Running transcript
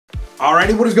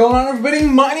Alrighty, what is going on, everybody?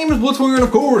 My name is Blitzwinger, and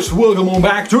of course, welcome on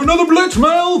back to another Blitz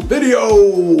mail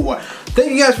video.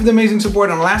 Thank you guys for the amazing support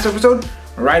on the last episode.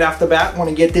 Right off the bat, want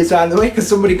to get this out of the way because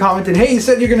somebody commented, hey, you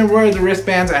said you're going to wear the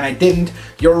wristbands, and I didn't.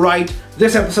 You're right.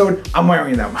 This episode, I'm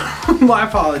wearing them. My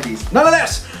apologies.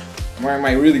 Nonetheless, I'm wearing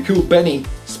my really cool Benny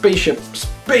spaceship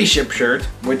shirt,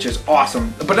 which is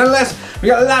awesome. But nonetheless, we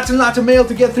got lots and lots of mail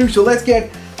to get through, so let's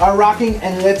get rocking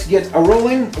and let's get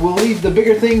rolling. We'll leave the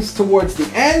bigger things towards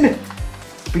the end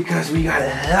because we got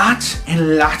lots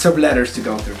and lots of letters to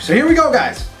go through. So here we go,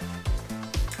 guys.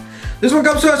 This one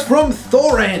comes to us from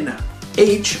Thorin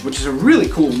H, which is a really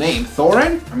cool name.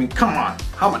 Thorin? I mean, come on.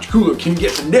 How much cooler can you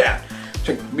get than that? It's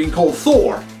like being called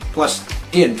Thor plus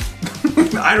in.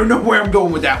 I don't know where I'm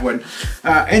going with that one.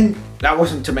 And that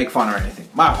wasn't to make fun or anything.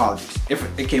 My apologies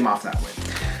if it came off that way.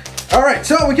 Alright,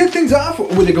 so we kick things off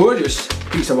with a gorgeous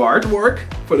piece of artwork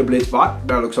for the Blitz bot.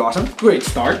 That looks awesome. Great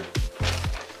start.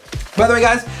 By the way,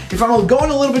 guys, if I'm going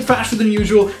a little bit faster than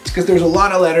usual, it's because there's a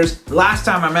lot of letters. Last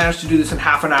time I managed to do this in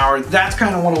half an hour. That's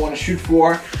kind of what I want to shoot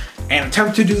for and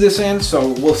attempt to do this in,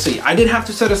 so we'll see. I did have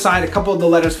to set aside a couple of the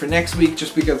letters for next week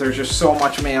just because there's just so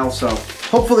much mail, so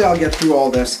hopefully I'll get through all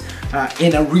this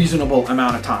in a reasonable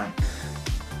amount of time.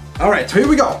 Alright, so here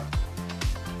we go.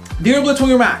 Dear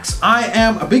Blitzwinger Max,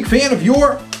 I'm a big fan of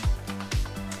your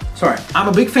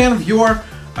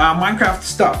Minecraft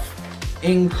stuff,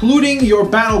 including your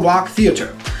Battle Block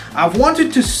Theater. I've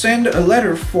wanted to send a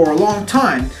letter for a long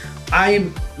time. I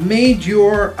made you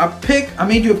a pic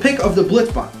of the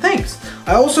Blitzbot. Thanks.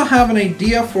 I also have an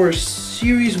idea for a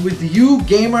series with you,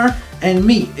 Gamer, and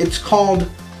me. It's called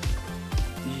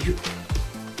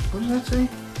what does that say?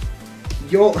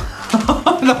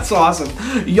 That's awesome.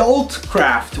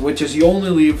 Yoltcraft, which is you only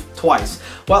live twice.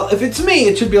 Well, if it's me,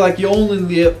 it should be like you only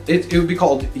live. It would be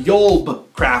called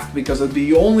Yolbcraft because it'd be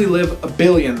you only live a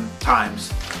billion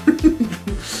times.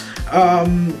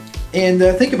 And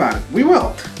think about it. We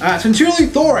will. Sincerely,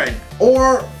 Thorin,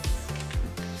 or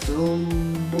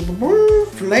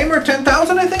Flamer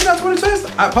 10,000. I think that's what it says.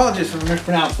 I apologize if I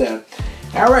mispronounced that.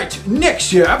 All right,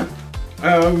 next up,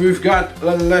 we've got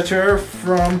a letter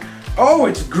from. Oh,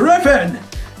 it's Griffin!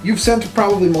 You've sent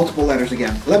probably multiple letters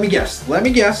again. Let me guess. Let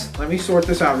me sort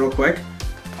this out real quick.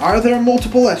 Are there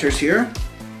multiple letters here?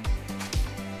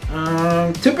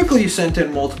 Typically you sent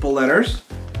in multiple letters.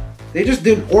 They just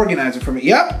didn't organize it for me.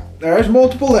 Yep, there's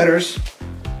multiple letters.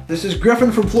 This is Griffin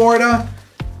from Florida.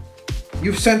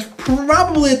 You've sent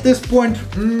probably at this point,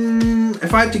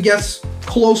 if I had to guess,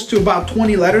 close to about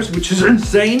 20 letters, which is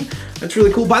insane. That's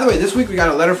really cool. By the way, this week we got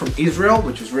a letter from Israel,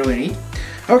 which is really neat.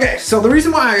 Okay, so the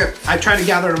reason why I try to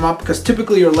gather them up, because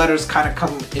typically your letters kind of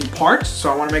come in parts,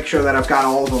 so I want to make sure that I've got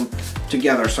all of them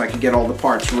together so I can get all the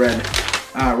parts read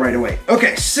right away.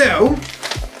 Okay, so,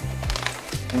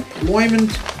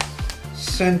 Employment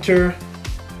Center,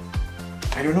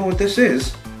 I don't know what this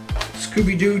is.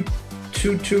 Scooby-Doo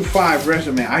 225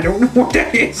 resume, I don't know what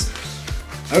that is.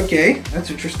 Okay, that's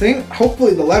interesting.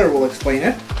 Hopefully the letter will explain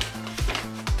it.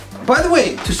 By the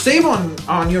way, to save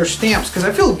on your stamps, because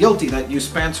I feel guilty that you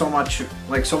spend so much,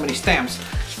 like so many stamps,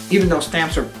 even though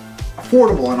stamps are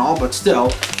affordable and all, but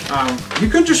still, you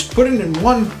could just put it in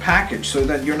one package so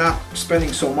that you're not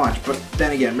spending so much, but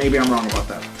then again, maybe I'm wrong about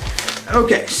that.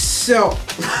 Okay, so,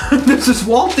 this is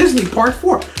Walt Disney Part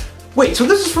 4. Wait, so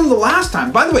this is from the last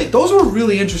time. By the way, those were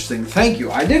really interesting. Thank you.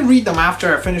 I did read them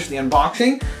after I finished the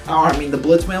unboxing, the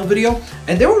Blitz mail video,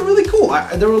 and they were really cool.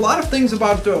 There were a lot of things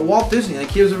about Walt Disney.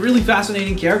 Like, he was a really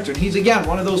fascinating character, and he's, again,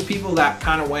 one of those people that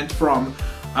kind of went from,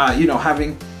 you know,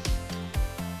 having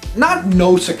not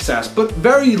no success, but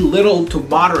very little to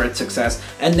moderate success,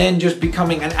 and then just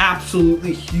becoming an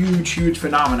absolutely huge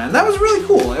phenomenon. And that was really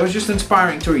cool. It was just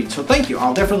inspiring to read. So thank you.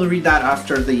 I'll definitely read that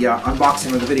after the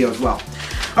unboxing of the video as well.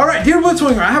 Alright, dear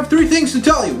Blitzwinger, I have 3 things to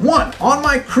tell you. 1, on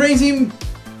my Cozy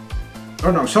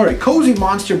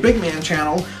Monster Big Man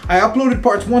channel, I uploaded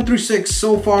parts 1 through 6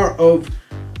 so far of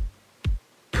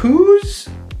Pooh's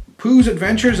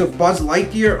Adventures of Buzz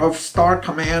Lightyear of Star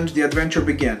Command, The Adventure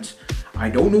Begins. I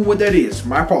don't know what that is.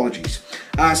 My apologies.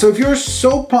 So if you're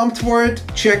so pumped for it,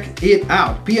 check it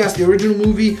out. P.S. The original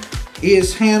movie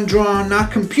is hand-drawn,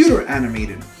 not computer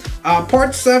animated. Part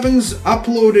 7's not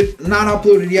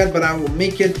uploaded yet, but I will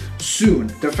make it soon.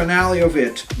 The finale of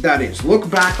it, that is. Look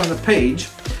back on the page.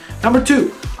 Number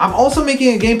 2, I'm also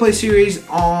making a gameplay series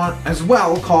as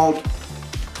well called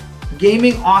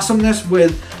Gaming Awesomeness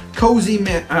with Cozy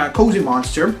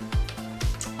Monster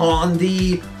on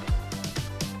the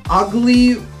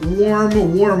Ugly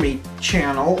Wormy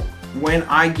channel when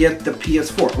I get the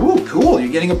PS4. Ooh, cool,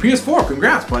 you're getting a PS4,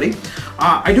 congrats, buddy.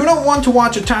 I do not want to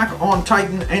watch Attack on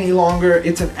Titan any longer.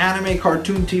 It's an anime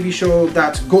cartoon TV show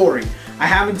that's gory. I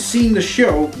haven't seen the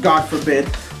show, God forbid,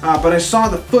 but I saw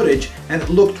the footage and it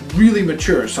looked really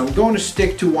mature, so I'm going to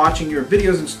stick to watching your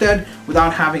videos instead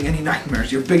without having any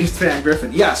nightmares. Your biggest fan,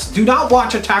 Griffin. Yes, do not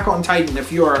watch Attack on Titan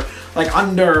if you're like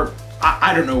under,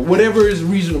 I don't know, whatever is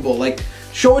reasonable. Like,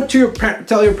 show it to your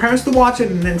tell your parents to watch it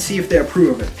and then see if they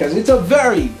approve of it, because it's a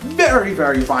very, very,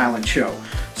 very violent show.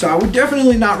 So I would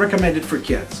definitely not recommend it for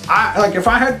kids. Like, if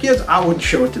I had kids, I wouldn't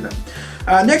show it to them.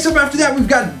 Next up after that, we've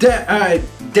got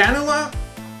Daniela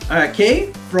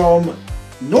K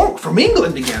from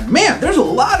England again. Man, there's a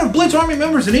lot of Blitz Army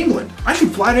members in England. I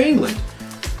should fly to England.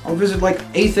 I'll visit like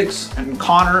Athix and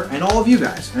Connor and all of you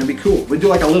guys, and it'd be cool. We'd do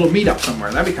like a little meetup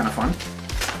somewhere. That'd be kind of fun.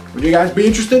 Would you guys be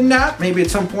interested in that? Maybe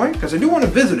at some point, because I do want to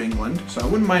visit England, so I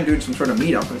wouldn't mind doing some sort of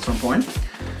meetup at some point.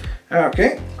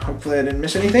 Okay, hopefully I didn't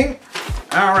miss anything.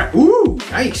 All right, ooh,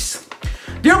 nice.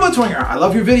 Dear Blitzwinger, I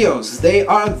love your videos. They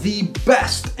are the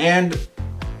best and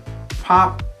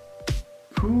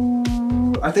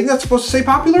I think that's supposed to say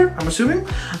popular, I'm assuming.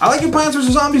 I like your Plants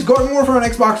vs. Zombies Garden Warfare on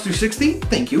Xbox 360,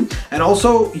 thank you. And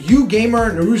also, you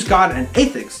Gamer, Naru's God, and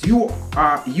Athix. You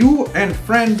and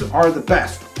friends are the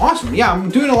best. Awesome, yeah, I'm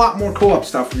doing a lot more co-op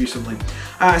stuff recently.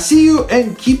 See you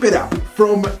and keep it up.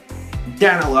 From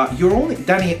Daniela, you're only,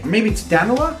 maybe it's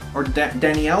Daniela or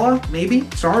Daniela, maybe,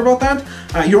 sorry about that.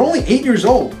 You're only 8 years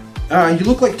old. You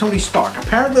look like Tony Stark.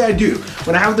 Apparently I do.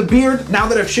 When I have the beard, now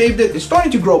that I've shaved it, it's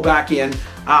starting to grow back in,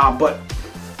 but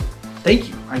thank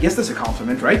you. I guess that's a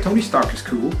compliment, right? Tony Stark is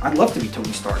cool. I'd love to be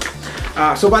Tony Stark.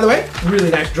 So by the way,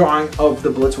 really nice drawing of the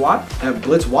Blitzwat.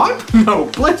 Blitzwat? No,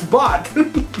 Blitzbot.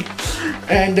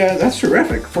 And that's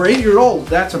terrific. For 8-year-old,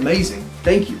 that's amazing.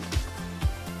 Thank you.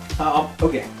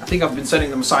 Okay, I think I've been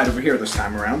setting them aside over here this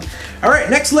time around. All right,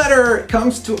 next letter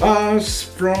comes to us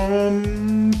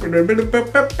from... I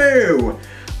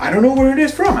don't know where it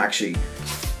is from, actually.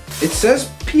 It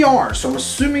says PR, so I'm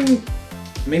assuming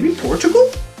maybe Portugal?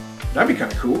 That'd be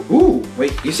kind of cool. Ooh,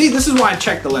 wait, you see, this is why I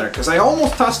checked the letter, because I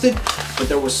almost tossed it, but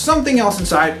there was something else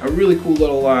inside, a really cool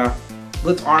little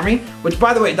Blitz Army, which,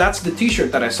 by the way, that's the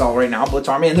t-shirt that I saw right now, Blitz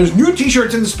Army, and there's new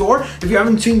t-shirts in the store. If you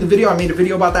haven't seen the video, I made a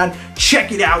video about that.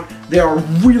 Check it out. They are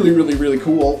really, really, really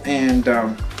cool, and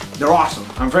they're awesome.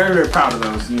 I'm very, very proud of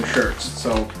those new shirts.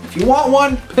 So if you want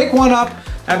one, pick one up.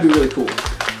 That'd be really cool.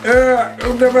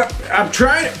 I'm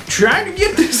trying to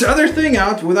get this other thing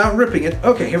out without ripping it.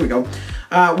 Okay, here we go.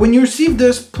 When you receive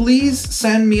this, please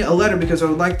send me a letter because I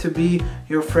would like to be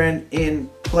your friend in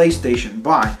PlayStation.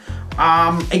 Bye.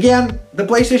 Again, the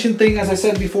PlayStation thing, as I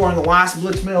said before in the last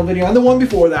Blitzmail video and the one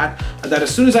before that, that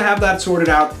as soon as I have that sorted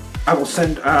out, I will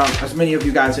send as many of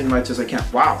you guys invites as I can.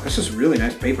 Wow, this is really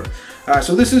nice paper.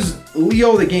 So this is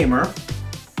Leo the Gamer,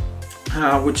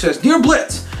 which says, Dear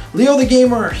Blitz, Leo the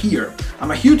Gamer here.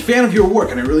 I'm a huge fan of your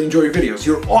work and I really enjoy your videos.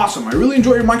 You're awesome. I really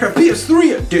enjoy your Minecraft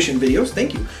PS3 edition videos.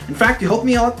 Thank you. In fact, you helped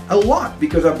me out a lot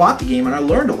because I bought the game and I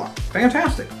learned a lot.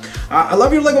 Fantastic. I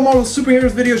love your LEGO Marvel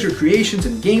Superheroes videos, your creations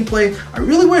and gameplay. I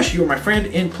really wish you were my friend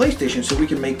in PlayStation so we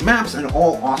can make maps and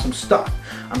all awesome stuff.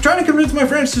 I'm trying to convince my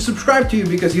friends to subscribe to you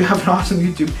because you have an awesome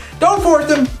YouTube. Don't force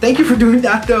them. Thank you for doing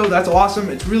that though. That's awesome.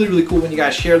 It's really, really cool when you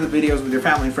guys share the videos with your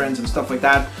family and friends and stuff like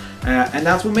that. And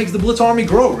that's what makes the Blitz Army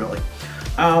grow, really.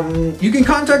 You can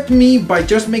contact me by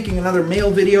just making another mail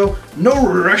video. No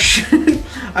rush.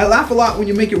 I laugh a lot when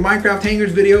you make your Minecraft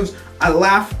Hangers videos. I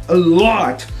laugh a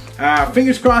lot.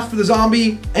 Fingers crossed for the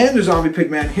zombie and the zombie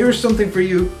pigman. Here's something for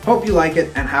you. Hope you like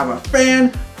it and have a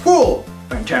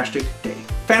fantastic day.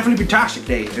 Fantastic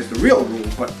day is the real rule,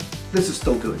 but this is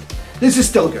still good. This is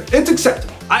still good. It's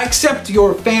acceptable. I accept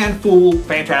your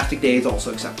fantastic day is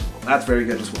also acceptable. That's very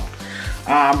good as well.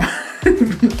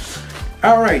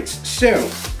 All right, so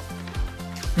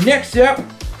next up,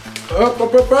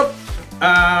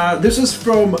 this is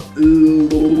from,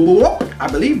 I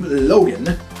believe,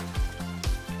 Logan.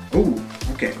 Ooh,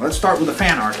 okay, let's start with the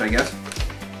fan art, I guess.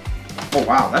 Oh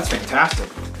wow, that's fantastic.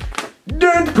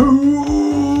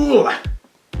 Deadpool!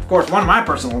 Of course, one of my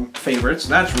personal favorites.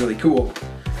 That's really cool.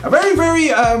 A very, very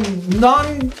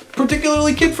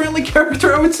non-particularly kid-friendly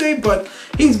character, I would say, but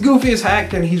he's goofy as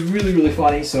heck and he's really, really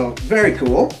funny, so very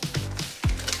cool.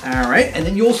 Alright, and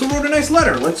then you also wrote a nice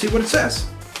letter. Let's see what it says.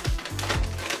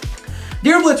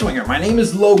 Dear Blitzwinger, my name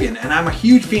is Logan and I'm a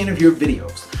huge fan of your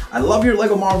videos. I love your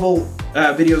LEGO Marvel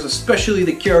videos, especially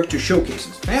the character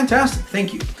showcases. Fantastic,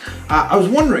 thank you. I was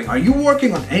wondering, are you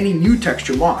working on any new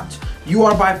texture mods? You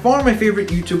are by far my favorite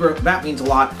YouTuber. That means a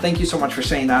lot. Thank you so much for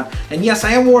saying that. And yes,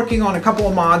 I am working on a couple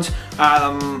of mods.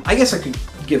 I guess I could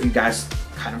give you guys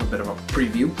kind of a bit of a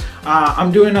preview.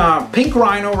 I'm doing a pink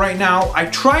rhino right now. I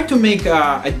tried to make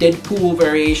a Deadpool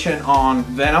variation on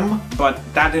Venom, but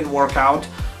that didn't work out.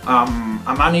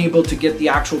 I'm unable to get the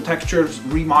actual textures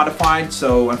remodified,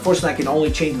 so unfortunately I can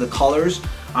only change the colors.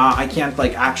 I can't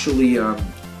like actually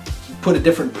put a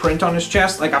different print on his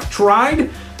chest. Like I've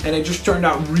tried and it just turned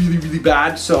out really, really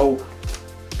bad, so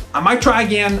I might try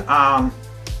again.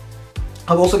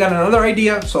 I've also got another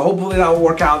idea, so hopefully that will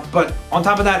work out. But on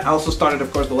top of that, I also started,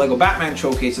 of course, the Lego Batman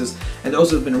showcases, and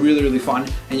those have been really, really fun,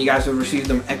 and you guys have received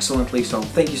them excellently, so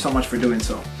thank you so much for doing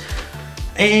so.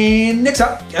 And next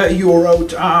up, you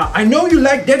wrote, I know you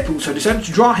like Deadpool, so I decided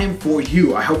to draw him for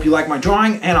you. I hope you like my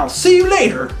drawing, and I'll see you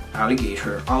later,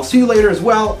 alligator. I'll see you later as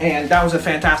well, and that was a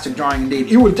fantastic drawing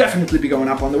indeed. It will definitely be going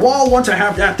up on the wall once I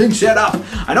have that thing set up.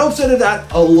 I know I've said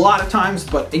that a lot of times,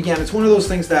 but again, it's one of those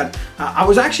things that I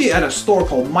was actually at a store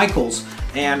called Michael's,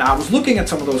 and I was looking at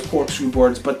some of those corkscrew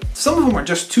boards, but some of them are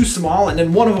just too small, and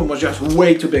then one of them was just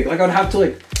way too big. Like I'd have to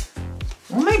like,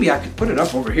 well, maybe I could put it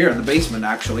up over here in the basement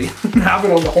actually, and have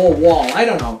it on the whole wall. I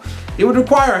don't know. It would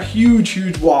require a huge,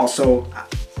 huge wall. So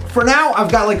for now,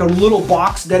 I've got like a little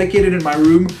box dedicated in my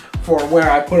room for where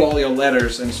I put all your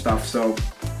letters and stuff. So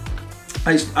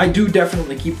I do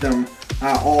definitely keep them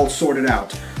all sorted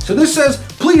out. So this says,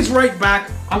 please write back.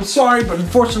 I'm sorry, but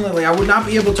unfortunately I would not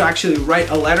be able to actually write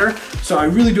a letter. So I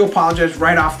really do apologize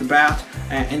right off the bat.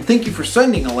 And thank you for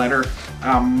sending a letter.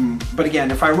 But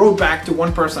again, if I wrote back to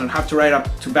one person, I'd have to write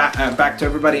up to back to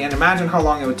everybody, and imagine how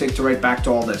long it would take to write back to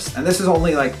all this. And this is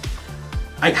only like,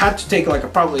 I had to take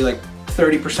like probably like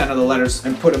 30% of the letters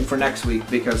and put them for next week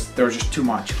because there was just too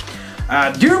much.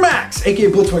 Dear Max,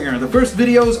 aka Blitzwinger, the first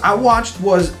videos I watched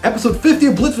was episode 50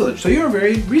 of Blitz Village, so you're a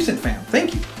very recent fan.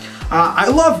 Thank you. I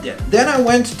loved it. Then I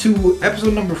went to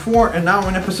episode number 4, and now I'm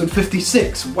on episode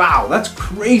 56. Wow, that's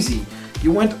crazy.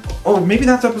 You went, oh, maybe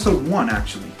that's episode 1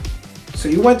 actually. So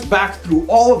you went back through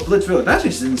all of Blitz Village. That's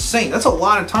just insane. That's a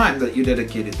lot of time that you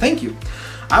dedicated. Thank you.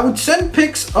 I would send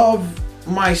pics of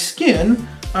my skin,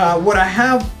 what I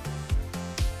have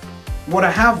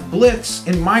Blitz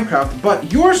in Minecraft,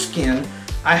 but your skin,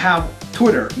 I have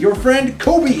Twitter. Your friend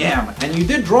Kobe M, and you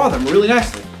did draw them really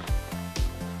nicely.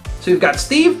 So you've got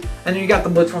Steve, and then you got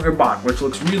the Blitzwinger bot, which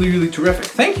looks really, really terrific.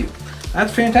 Thank you.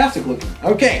 That's fantastic looking.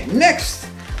 Okay, next.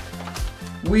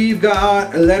 We've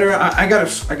got a letter. I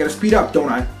gotta speed up,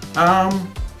 don't I? I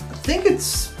think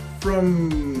it's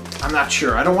from, I'm not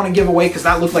sure. I don't want to give away because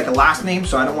that looked like a last name,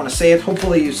 so I don't want to say it.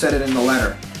 Hopefully you said it in the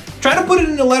letter. Try to put it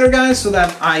in the letter, guys, so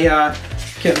that I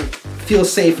can feel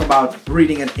safe about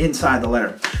reading it inside the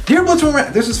letter. Dear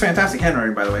Blitzwinger, this is fantastic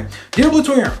handwriting, by the way. Dear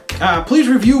Blitzwinger, please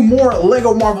review more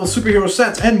Lego Marvel superhero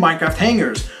sets and Minecraft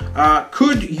hangers.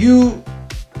 Could you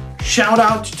shout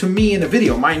out to me in a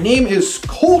video? My name is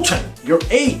Colton. You're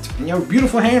 8, and you have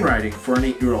beautiful handwriting for an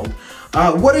 8-year-old.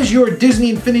 What is your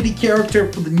Disney Infinity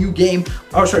character for the new game?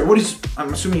 Oh, sorry,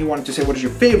 I'm assuming you wanted to say what is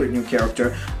your favorite new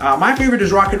character. My favorite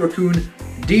is Rocket Raccoon.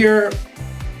 Dear,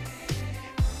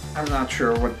 I'm not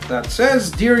sure what that says.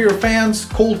 Dear your fans,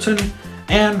 Colton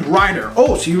and Ryder.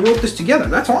 Oh, so you wrote this together.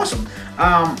 That's awesome.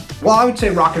 Well, I would say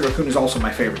Rocket Raccoon is also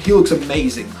my favorite. He looks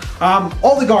amazing.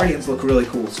 All the Guardians look really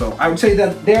cool, so I would say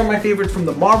that they're my favorite from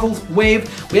the Marvel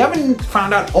wave. We haven't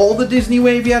found out all the Disney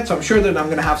wave yet, so I'm sure that I'm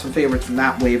going to have some favorites from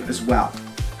that wave as well.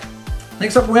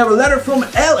 Next up, we have a letter from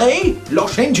LA,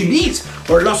 Los Angeles,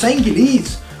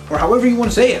 or however you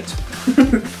want to say it.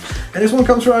 And this one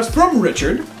comes to us from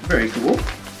Richard. Very cool.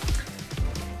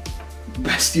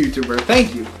 Best YouTuber.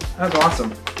 Thank you. That's awesome.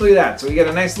 Look at that. So we get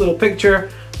a nice little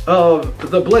picture of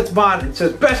the Blitzbot. It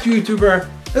says best YouTuber.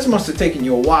 This must have taken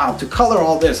you a while to color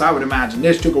all this. I would imagine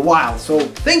this took a while. So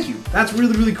thank you. That's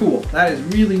really, really cool. That is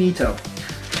really neato.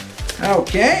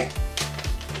 Okay.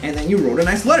 And then you wrote a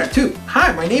nice letter too.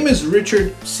 Hi, my name is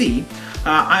Richard C.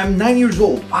 I'm 9 years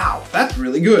old. Wow, that's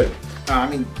really good. I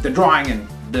mean, the drawing and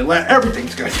the letter,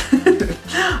 everything's good.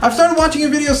 I've started watching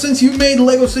your videos since you made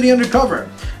Lego City Undercover.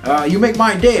 You make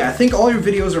my day. I think all your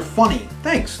videos are funny.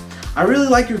 Thanks. I really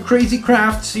like your Crazy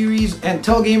Craft series, and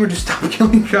tell Gamer to stop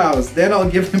killing cows. Then I'll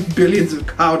give him billions of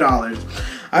cow dollars.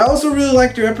 I also really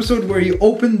liked your episode where you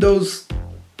opened those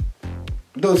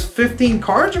 15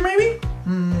 cards, or maybe?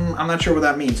 I'm not sure what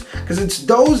that means. Because it's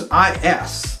those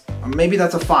IS. Maybe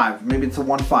that's a 5. Maybe it's a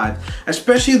 1-5.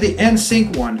 Especially the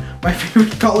NSYNC one. My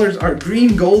favorite colors are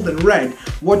green, gold, and red.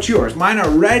 What's yours? Mine are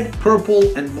red,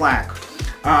 purple, and black.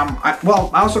 I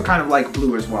also kind of like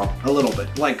blue as well. A little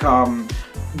bit. Like,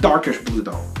 darkish blue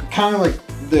though. Kind of like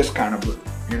this kind of blue,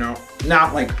 you know?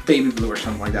 Not like baby blue or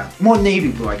something like that. More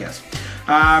navy blue, I guess.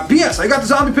 BS, I got the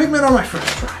zombie pigment on my first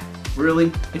try.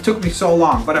 Really? It took me so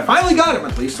long, but I finally got him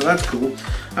at least, so that's cool.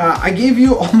 I gave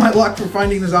you all my luck for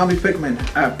finding the zombie Pikmin.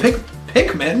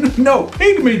 Pikmin? No,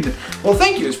 Pigman! Well,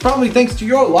 thank you. It's probably thanks to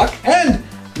your luck and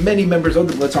many members of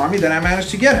the Blitz Army that I managed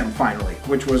to get him finally,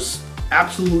 which was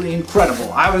absolutely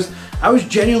incredible. I was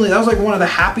genuinely, that was like one of the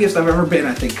happiest I've ever been,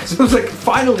 I think, because it was like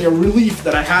finally a relief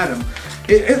that I had him.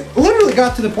 It literally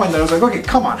got to the point that I was like, okay,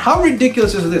 come on, how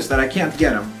ridiculous is this that I can't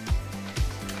get him?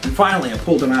 And finally I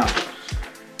pulled him out.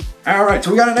 Alright,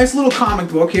 so we got a nice little comic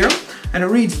book here, and it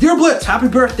reads, Dear Blitz, happy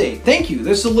birthday. Thank you.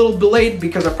 This is a little delayed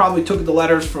because I probably took the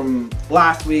letters from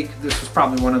last week. This was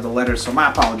probably one of the letters, so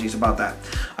my apologies about that.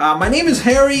 My name is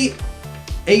Harry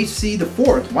AC the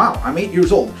 4th. Wow, I'm 8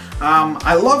 years old.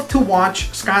 I love to watch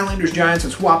Skylanders, Giants,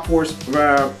 and Swap Force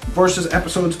versus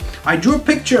episodes. I drew a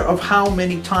picture of how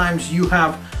many times you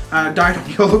have died on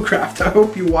YOLOcraft. I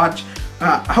hope you watch.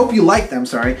 I hope you like them.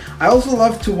 Sorry. I also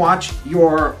love to watch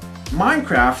your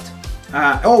Minecraft.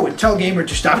 Oh, and tell Gamer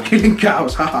to stop killing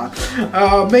cows.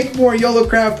 Haha. Make more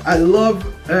YOLOcraft. I love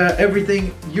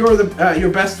everything. You're your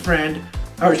best friend.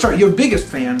 Or sorry, your biggest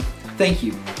fan. Thank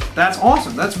you. That's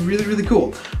awesome. That's really, really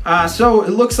cool. So it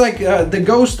looks like the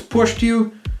ghost pushed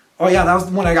you. Oh yeah, that was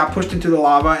when I got pushed into the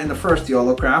lava in the first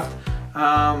YOLOcraft.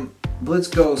 Blitz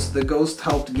Ghost. The ghost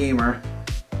helped Gamer.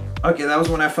 Okay, that was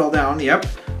when I fell down. Yep.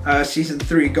 Season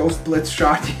 3. Ghost Blitz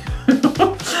shot you.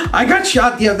 I got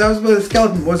shot. Yeah, that was with a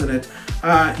skeleton, wasn't it?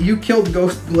 You killed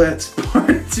Ghost Blitz,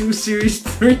 Part 2, Series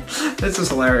 3. This is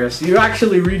hilarious. You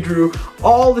actually redrew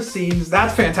all the scenes.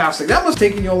 That's fantastic. That must have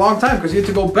taken you a long time because you had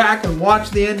to go back and watch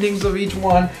the endings of each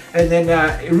one and then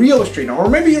re-illustrate them. Or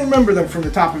maybe you remember them from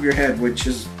the top of your head, which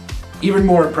is even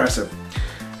more impressive.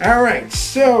 Alright,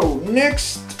 so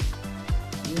next,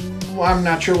 I'm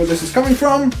not sure where this is coming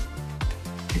from.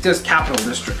 It says Capital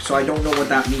District, so I don't know what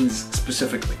that means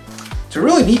specifically. It's a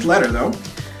really neat letter though.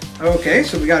 Okay,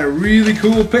 so we got a really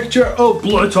cool picture of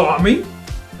Blitz Army.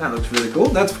 That looks really cool.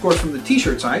 That's of course from the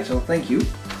t-shirt side, so thank you.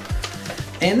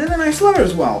 And then a nice letter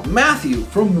as well. Matthew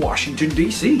from Washington,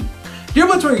 D.C. Dear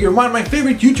Blitzwinger, you're one of my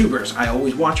favorite YouTubers. I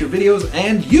always watch your videos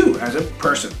and you as a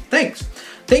person. Thanks.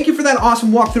 Thank you for that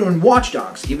awesome walkthrough in Watch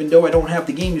Dogs. Even though I don't have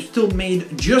the game, you still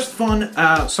made just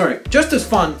as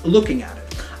fun looking at it.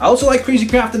 I also like Crazy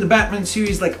Craft in the Batman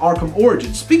series like Arkham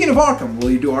Origins. Speaking of Arkham,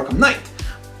 will you do Arkham Knight?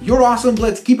 You're awesome,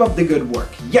 Blitz. Keep up the good work.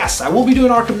 Yes, I will be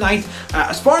doing Arkham Knight.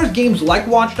 As far as games like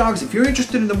Watch Dogs, if you're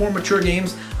interested in the more mature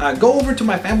games, go over to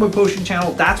my Fanboy Potion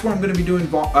channel. That's where I'm going to be doing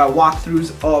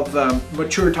walkthroughs of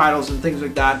mature titles and things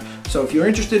like that. So if you're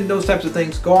interested in those types of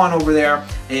things, go on over there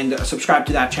and subscribe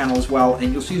to that channel as well,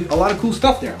 and you'll see a lot of cool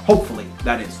stuff there. Hopefully,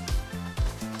 that is.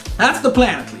 That's the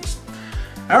plan, at least.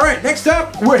 Alright, next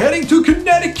up, we're heading to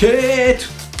Connecticut.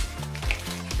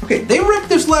 Okay, they ripped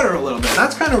this letter a little bit.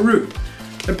 That's kind of rude.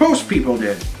 The post people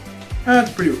did.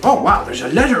 That's pretty... Oh, wow, there's a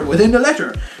letter within the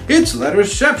letter. It's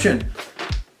letterception.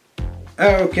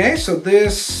 Okay, so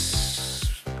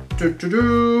this...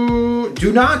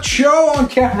 Do not show on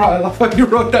camera. I love how you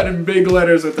wrote that in big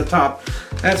letters at the top.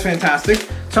 That's fantastic.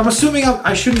 So I'm assuming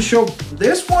I shouldn't show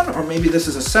this one, or maybe this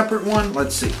is a separate one.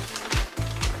 Let's see.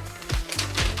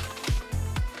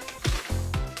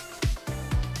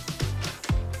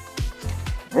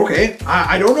 Okay,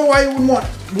 I don't know why you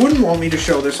wouldn't want me to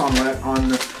show this on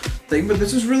the thing, but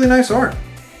this is really nice art.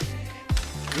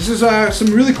 This is some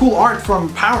really cool art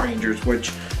from Power Rangers,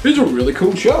 which is a really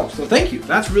cool show. So thank you.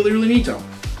 That's really, really neato.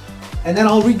 And then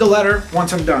I'll read the letter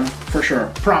once I'm done, for sure.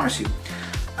 Promise you.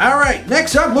 Alright,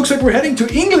 next up, looks like we're heading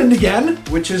to England again,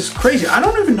 which is crazy. I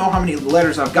don't even know how many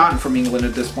letters I've gotten from England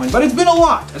at this point, but it's been a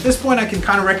lot. At this point, I can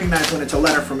kind of recognize when it's a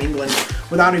letter from England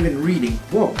without even reading.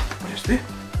 Whoa, what is this?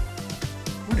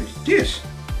 What is this?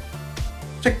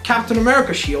 It's a Captain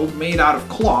America shield made out of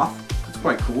cloth. That's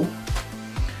quite cool.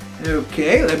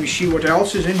 Okay, let me see what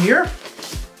else is in here.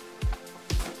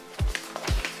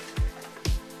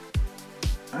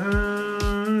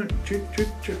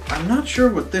 I'm not sure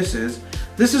what this is.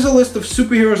 This is a list of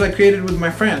superheroes I created with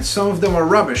my friends. Some of them are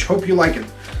rubbish. Hope you like it.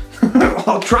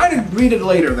 I'll try to read it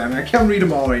later then. I can't read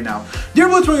them all right now. Dear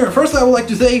Blitzwinger, first I would like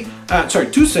to say,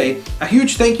 a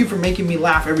huge thank you for making me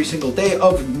laugh every single day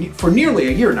for nearly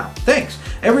a year now. Thanks.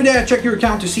 Every day I check your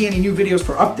account to see any new videos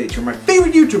for updates. You're my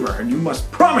favorite YouTuber, and you must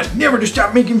promise never to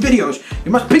stop making videos.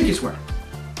 You must pinky swear.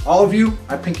 All of you,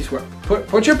 I pinky swear.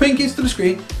 Put your pinkies to the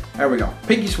screen. There we go.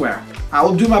 Pinky swear. I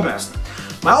will do my best.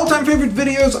 My all-time favorite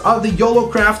videos are the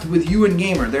YOLOcraft with you and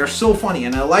Gamer. They're so funny,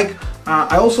 and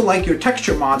I also like your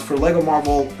texture mods for LEGO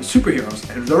Marvel superheroes.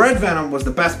 And the red Venom was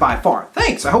the best by far.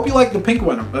 Thanks. I hope you like the pink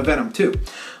Venom too.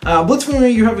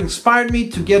 Blitzwinger, you have inspired me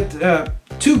to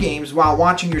two games while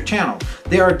watching your channel.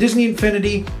 They are Disney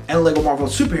Infinity and Lego Marvel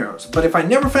Superheroes. But if I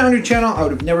never found your channel, I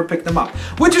would have never picked them up.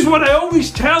 Which is what I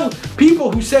always tell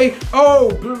people who say, oh,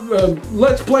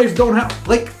 Let's Plays don't have...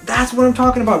 Like, that's what I'm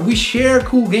talking about. We share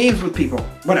cool games with people.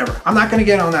 Whatever. I'm not going to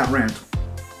get on that rant.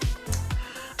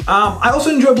 I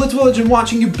also enjoy Blitz Village and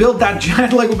watching you build that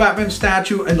giant Lego Batman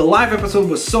statue, and the live episode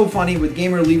was so funny with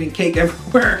Gamer leaving cake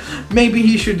everywhere. Maybe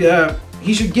he should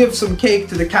give some cake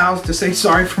to the cows to say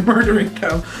sorry for murdering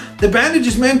them. The bandage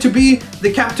is meant to be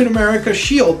the Captain America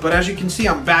shield, but as you can see,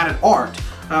 I'm bad at art.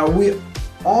 We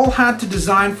all had to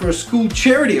design for a school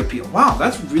charity appeal. Wow,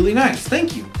 that's really nice.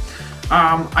 Thank you.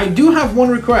 I do have one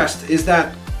request, is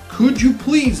that could you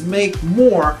please make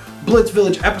more Blitz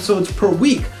Village episodes per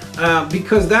week?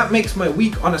 Because that makes my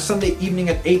week on a Sunday evening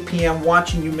at 8 p.m.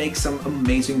 watching you make some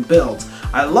amazing builds.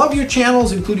 I love your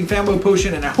channels, including Fanboy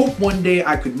Potion, and I hope one day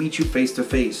I could meet you face to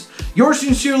face. Yours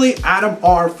sincerely, Adam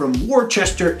R. from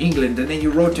Worcester, England. And then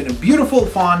you wrote in a beautiful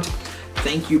font,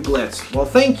 thank you, Blitz. Well,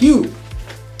 thank you,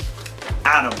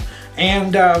 Adam.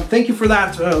 And thank you for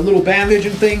that little bandage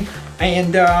and thing.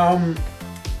 And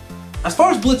as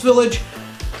far as Blitz Village,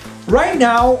 right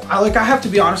now, I have to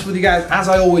be honest with you guys, as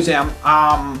I always am.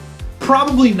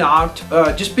 Probably not,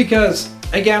 just because,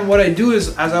 again, what I do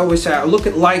is, as I always say, I look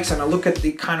at likes and I look at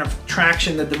the kind of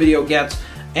traction that the video gets.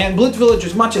 And Blitz Village,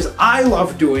 as much as I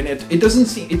love doing it, it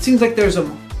seems like there's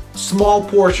a small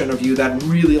portion of you that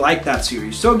really like that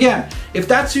series. So again, if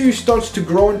that series starts to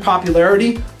grow in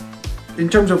popularity in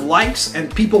terms of likes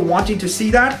and people wanting to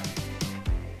see that,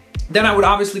 then I would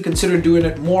obviously consider doing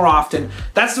it more often.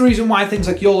 That's the reason why things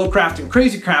like YOLO Craft and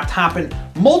Crazy Craft happen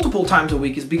multiple times a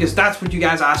week, is because that's what you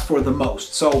guys ask for the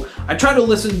most. So I try to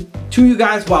listen to you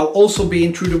guys while also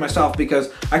being true to myself,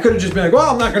 because I could have just been like, well,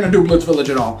 I'm not gonna do Blitz Village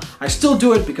at all. I still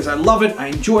do it because I love it, I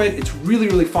enjoy it, it's really,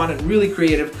 really fun and really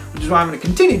creative, which is why I'm gonna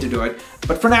continue to do it.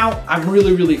 But for now, I'm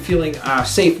really, really feeling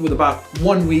safe with about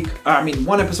one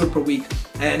episode per week,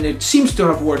 and it seems to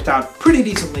have worked out pretty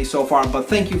decently so far. But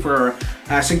thank you for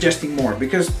suggesting more,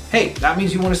 because hey, that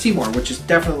means you want to see more, which is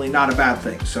definitely not a bad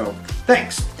thing. So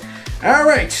thanks. All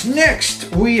right, next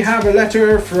we have a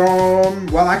letter from,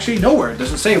 well, actually nowhere. It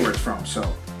doesn't say where it's from, so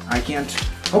I can't.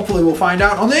 Hopefully we'll find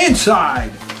out on the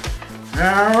inside.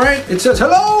 All right, it says,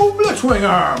 hello,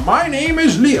 Blitzwinger. My name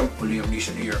is Liam. Oh, Liam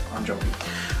Neeson here. I'm joking.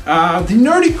 The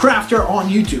Nerdy Crafter on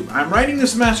YouTube. I'm writing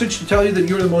this message to tell you that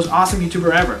you're the most awesome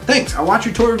YouTuber ever. Thanks. I watch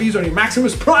your toy reviews on your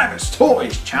Maximus Primus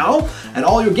Toys channel and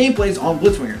all your gameplays on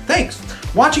Blitzwinger. Thanks.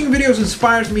 Watching your videos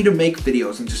inspires me to make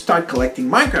videos and to start collecting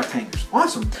Minecraft hangers.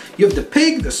 Awesome. You have the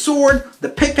pig, the sword, the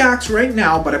pickaxe right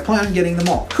now, but I plan on getting them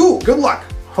all. Cool. Good luck.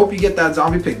 Hope you get that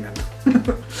zombie pigman.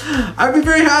 I'd be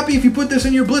very happy if you put this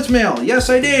in your Blitz mail. Yes,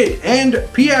 I did. And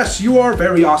P.S. You are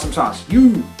very awesome sauce.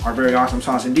 You are very awesome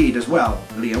sauce indeed as well,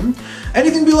 Liam.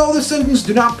 Anything below this sentence,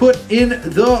 do not put in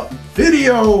the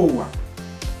video.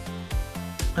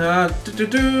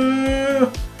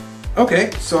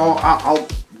 Okay, so I'll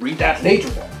read that later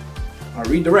then. I'll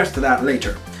read the rest of that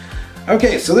later.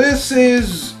 Okay, so this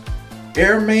is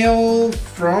airmail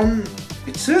from,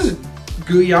 it says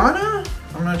Guyana?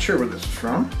 I'm not sure where this is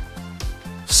from.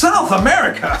 South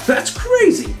America! That's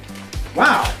crazy!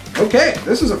 Wow. Okay,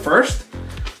 this is a first.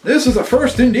 This is a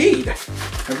first indeed.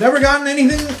 I've never gotten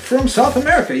anything from South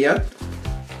America yet.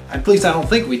 At least I don't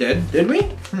think we did. Did we?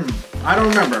 I don't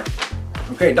remember.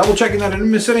 Okay, double checking that I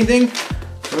didn't miss anything.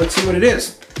 So let's see what it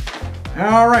is.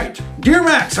 Alright. Dear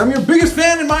Max, I'm your biggest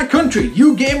fan in my country.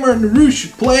 You, Gamer, and Naru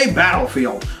should play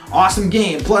Battlefield. Awesome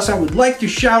game. Plus, I would like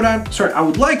shout out,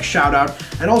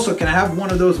 and also can I have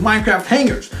one of those Minecraft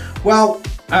hangers? Well,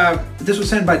 this was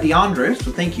sent by DeAndre,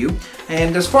 so thank you.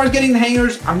 And as far as getting the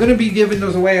hangers, I'm going to be giving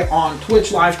those away on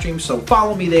Twitch live stream, so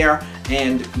follow me there,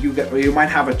 and you might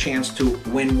have a chance to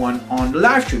win one on the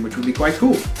live stream, which would be quite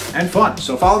cool and fun.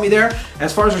 So follow me there.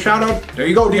 As far as a shout out, there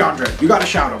you go, DeAndre. You got a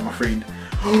shout out, my friend.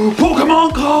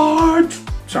 Pokemon cards!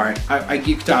 Sorry, I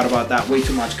geeked out about that way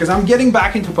too much, because I'm getting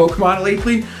back into Pokemon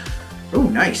lately. Oh,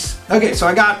 nice. Okay, so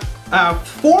I got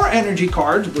 4 energy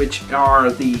cards, which are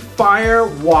the Fire,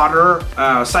 Water,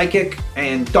 Psychic,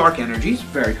 and Dark energies.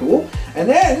 Very cool. And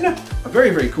then a very,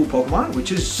 very cool Pokemon,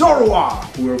 which is Zoroark,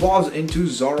 who evolves into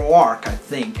Zoroark, I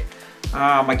think.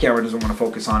 My camera doesn't want to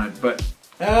focus on it, but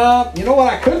you know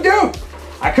what I could do?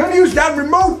 I could use that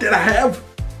remote that I have.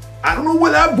 I don't know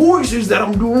what that voice is that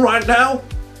I'm doing right now.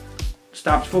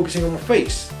 Stops focusing on my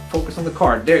face. Focus on the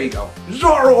card. There you go.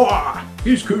 Zoroark!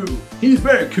 He's cool. He's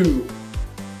very cool.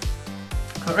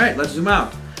 Alright, let's zoom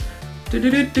out.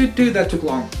 That took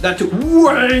long. That took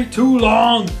way too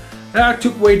long. That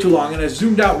took way too long, and I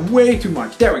zoomed out way too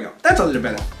much. There we go. That's a little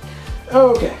better.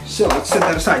 Okay, so let's set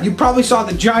that aside. You probably saw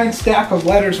the giant stack of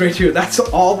letters right here. That's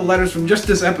all the letters from just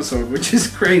this episode, which is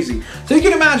crazy. So you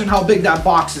can imagine how big that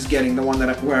box is getting, the one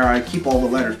where I keep all the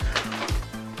letters.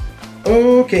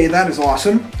 Okay, that is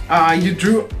awesome. You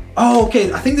drew, oh,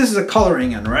 okay, I think this is a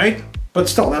coloring in, right? But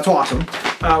still, that's awesome.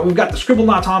 We've got the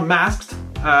Scribblenauts Masked,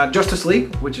 Justice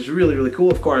League, which is really, really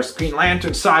cool. Of course, Green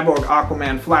Lantern, Cyborg,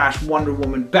 Aquaman, Flash, Wonder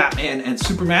Woman, Batman, and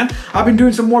Superman. I've been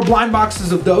doing some more blind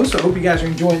boxes of those, so I hope you guys are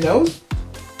enjoying those.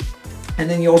 And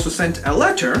then you also sent a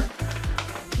letter,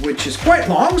 which is quite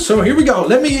long, so here we go.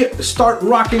 Let me start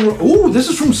rocking. Ooh, this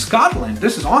is from Scotland.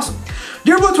 This is awesome.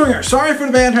 Dear Blitzwinger, sorry for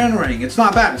the bad handwriting. It's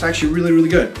not bad. It's actually really, really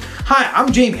good. Hi,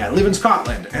 I'm Jamie. I live in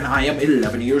Scotland, and I am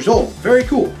 11 years old. Very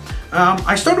cool.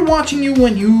 I started watching you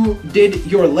when you did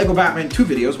your Lego Batman 2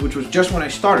 videos, which was just when I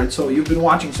started, so you've been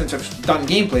watching since I've done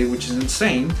gameplay, which is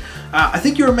insane. I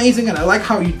think you're amazing, and I like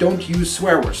how you don't use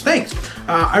swear words. Thanks.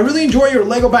 I really enjoy your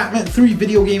Lego Batman 3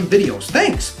 video game videos.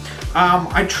 Thanks.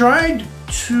 I tried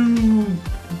to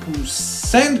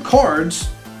send cards.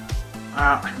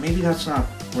 Maybe that's not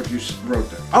what you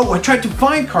wrote there. Oh, I tried to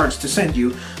find cards to send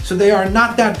you, so they are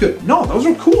not that good. No, those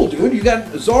are cool, dude. You got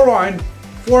Zoro and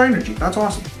 4 energy. That's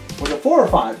awesome. Was it 4 or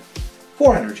 5?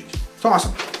 4 energies. It's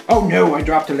awesome. Oh no, I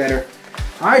dropped a letter.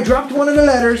 I dropped one of the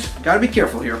letters. Gotta be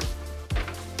careful here.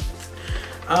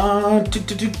 I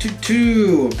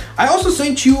also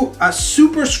sent you a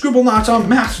Super Scribblenauts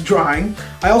Masked drawing.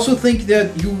 I also think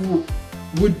that you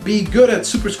would be good at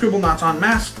Super Scribblenauts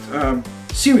Masked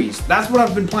series. That's what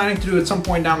I've been planning to do at some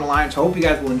point down the line, so I hope you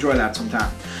guys will enjoy that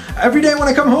sometime. Every day when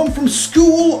I come home from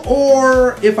school,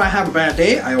 or if I have a bad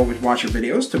day, I always watch your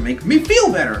videos to make me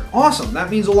feel better. Awesome, that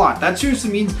means a lot. That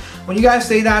seriously means, when you guys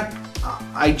say that,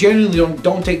 I genuinely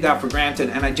don't take that for granted,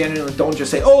 and I genuinely don't just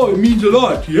say, oh, it means a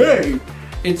lot, yay!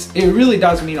 It really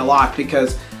does mean a lot,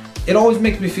 because it always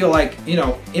makes me feel like, you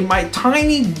know, in my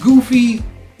tiny, goofy,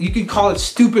 you could call it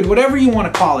stupid, whatever you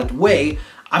want to call it, way,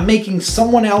 I'm making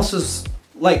someone else's,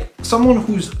 like someone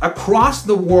who's across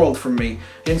the world from me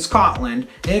in Scotland,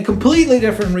 in a completely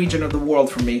different region of the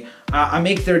world from me, I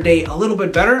make their day a little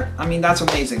bit better. I mean, that's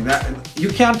amazing. That you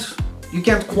can't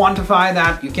quantify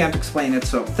that, you can't explain it,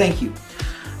 so thank you.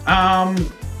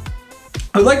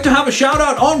 I'd like to have a shout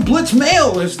out on Blitz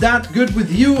Mail. Is that good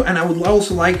with you? And I would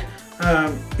also like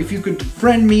if you could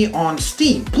friend me on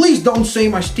Steam. Please don't say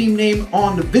my Steam name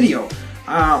on the video.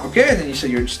 Okay, then you say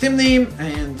your Steam name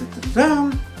and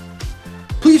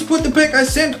please put the pic I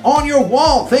sent on your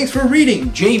wall. Thanks for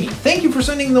reading, Jamie. Thank you for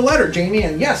sending the letter, Jamie.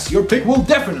 And yes, your pic will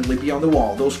definitely be on the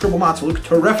wall. Those Scribblenauts look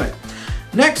terrific.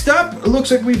 Next up, it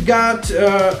looks like we've got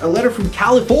a letter from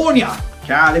California.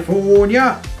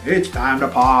 California, it's time to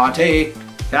party.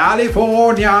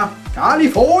 California,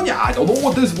 California. I don't know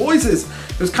what this voice is.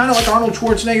 It was kind of like Arnold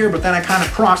Schwarzenegger, but then I kind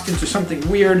of crossed into something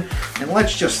weird. And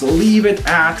let's just leave it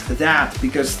at that,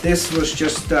 because this was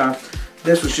just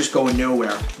going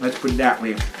nowhere. Let's put it that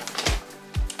way.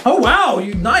 Oh wow,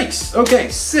 you nice. Okay,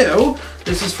 so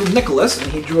this is from Nicholas,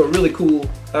 and he drew a really cool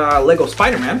Lego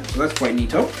Spider-Man, so that's quite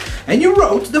neato. And you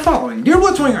wrote the following. Dear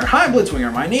Blitzwinger, hi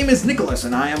Blitzwinger, my name is Nicholas,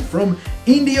 and I am from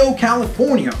Indio,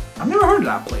 California. I've never heard of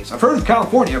that place. I've heard of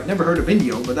California, I've never heard of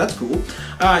Indio, but that's cool.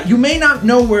 You may not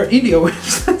know where Indio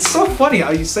is. That's so funny how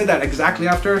you said that exactly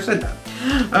after I said that.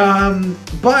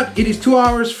 But it is 2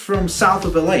 hours from south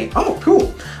of LA. Oh,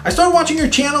 cool. I started watching your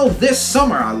channel this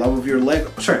summer. I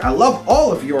love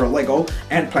all of your Lego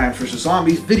and Plants vs.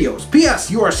 Zombies videos.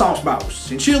 P.S. You are a sauce mouse.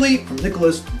 Sincerely, from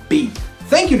Nicholas B.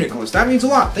 Thank you, Nicholas. That means a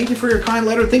lot. Thank you for your kind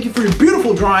letter. Thank you for your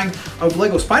beautiful drawing of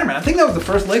Lego Spider-Man. I think that was the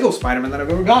first Lego Spider-Man that I've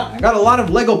ever gotten. I got a lot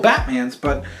of Lego Batmans,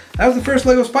 but that was the first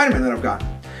Lego Spider-Man that I've gotten.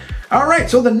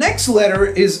 Alright, so the next letter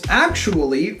is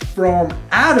actually from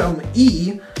Adam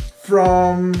E.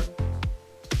 from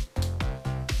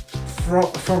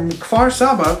Kfar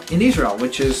Saba in Israel,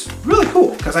 which is really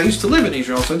cool because I used to live in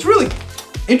Israel, so it's really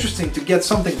interesting to get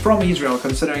something from Israel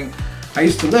considering I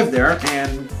used to live there,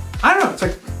 and I don't know, it's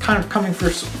like kind of coming for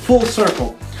full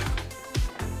circle.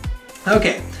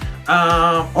 Okay,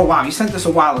 oh wow, you sent this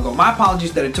a while ago. My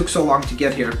apologies that it took so long to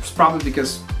get here. It's probably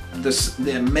because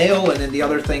the mail and then the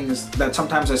other things that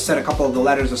sometimes I set a couple of the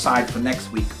letters aside for next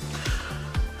week.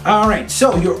 Alright,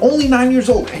 so you're only 9 years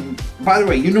old, and by the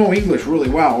way, you know English really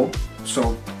well,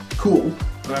 so cool.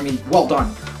 I mean, well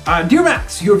done. Dear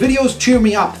Max, your videos cheer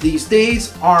me up. These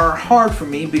days are hard for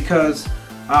me because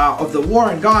of the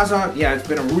war in Gaza. Yeah, it's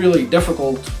been a really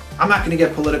difficult, I'm not going to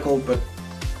get political, but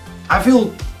I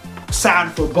feel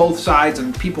sad for both sides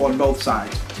and people on both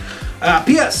sides.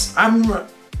 P.S. I'm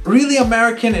really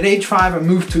American. At age 5, I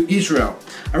moved to Israel.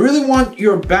 I really want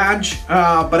your badge,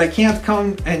 but I can't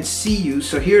come and see you,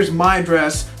 so here's my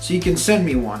address so you can send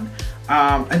me one.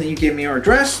 And then you gave me your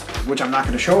address, which I'm not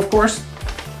going to show, of course.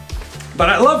 But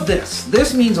I love this.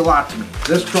 This means a lot to me.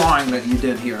 This drawing that you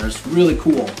did here is really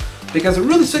cool because it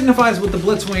really signifies what the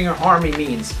Blitzwinger army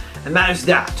means, and that is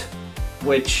that.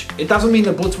 Which, it doesn't mean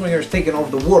that Blitzwinger is taking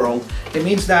over the world. It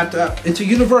means that it's a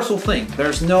universal thing.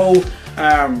 There's no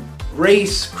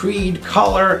race, creed,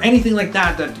 color, anything like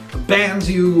that that bans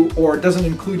you or doesn't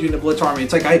include you in the Blitz army.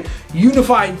 It's like a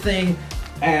unified thing,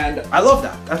 and I love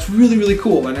that. That's really, really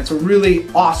cool, and it's a really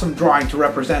awesome drawing to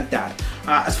represent that.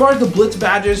 As far as the Blitz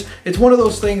badges, it's one of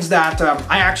those things that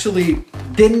I actually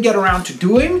didn't get around to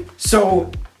doing,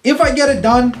 so if I get it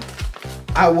done,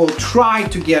 I will try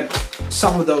to get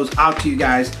some of those out to you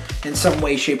guys in some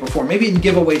way, shape, or form. Maybe in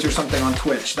giveaways or something on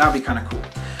Twitch. That would be kind of cool.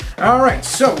 Alright,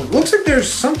 so it looks like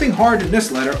there's something hard in this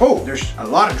letter. Oh, there's a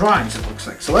lot of drawings, it looks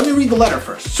like. So let me read the letter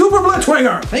first. Super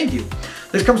Blitzwinger! Thank you.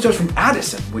 This comes to us from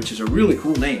Addison, which is a really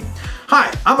cool name.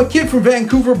 Hi, I'm a kid from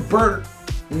Vancouver,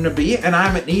 Burnaby, and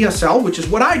I'm at ESL, which is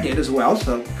what I did as well,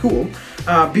 so cool.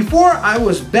 Before I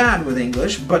was bad with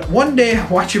English, but one day I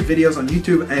watched your videos on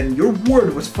YouTube and your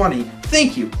word was funny.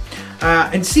 Thank you.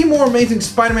 And see more amazing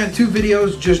Spider-Man 2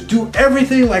 videos. Just do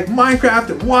everything like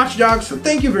Minecraft and Watch Dogs, so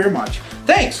thank you very much.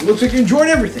 Thanks, looks like you enjoyed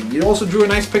everything. You also drew a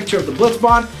nice picture of the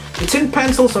Blitzbot. It's in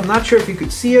pencil, so I'm not sure if you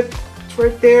could see it. It's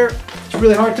right there. It's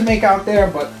really hard to make out there,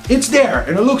 but it's there,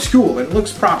 and it looks cool, and it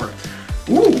looks proper.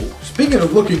 Ooh, speaking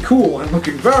of looking cool and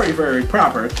looking very, very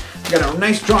proper, we got a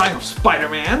nice drawing of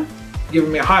Spider-Man.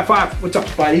 Giving me a high five. What's up,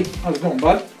 Spidey? How's it going,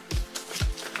 bud?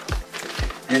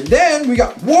 And then we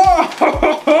got,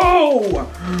 whoa!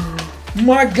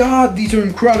 My God, these are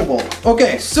incredible.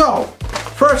 Okay, so,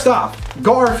 first off,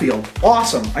 Garfield,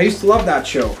 awesome. I used to love that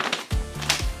show.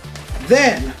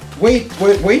 Then, wait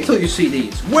till you see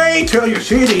these. Wait till you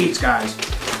see these, guys.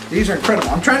 These are incredible.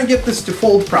 I'm trying to get this to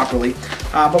fold properly.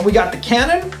 But we got the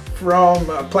cannon from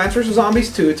Plants vs.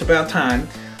 Zombies 2, It's About Time.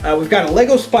 We've got a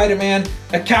Lego Spider-Man,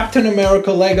 a Captain America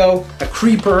Lego, a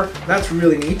Creeper. That's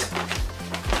really neat.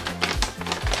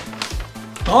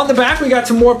 On the back, we got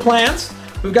some more plants.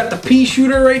 We've got the pea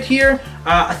shooter right here.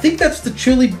 I think that's the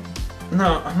chili...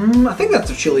 No, I think that's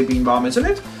the chili bean bomb, isn't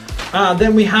it?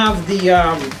 Then we have the,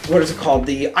 what is it called?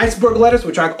 The iceberg lettuce,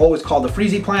 which I always call the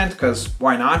freezy plant, because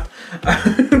why not?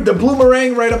 The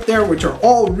bloomerang right up there, which are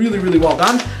all really, really well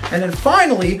done. And then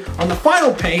finally, on the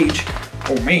final page,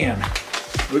 oh man,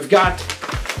 we've got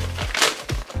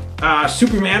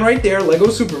Superman right there, Lego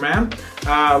Superman.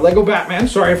 Lego Batman,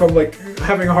 sorry if I'm like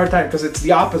having a hard time because it's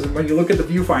the opposite when you look at the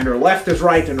viewfinder. Left is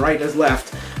right and right is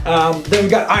left. Then we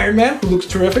got Iron Man, who looks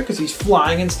terrific because he's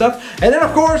flying and stuff. And then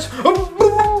of course,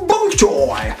 Bok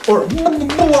Choy, or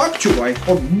Bok Choy,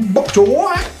 or Bok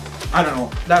Choy. I don't know,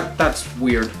 that's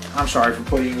weird. I'm sorry for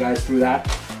putting you guys through that.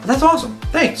 But that's awesome,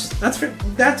 thanks. That's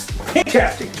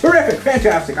fantastic, terrific,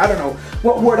 fantastic. I don't know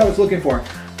what word I was looking for.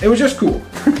 It was just cool.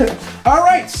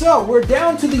 Alright, so we're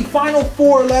down to the final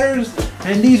 4 letters,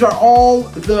 and these are all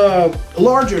the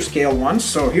larger scale ones,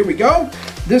 so here we go.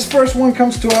 This first one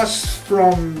comes to us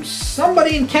from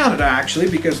somebody in Canada, actually,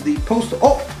 because the postal...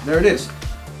 Oh, there it is.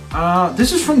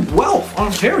 This is from Guelph,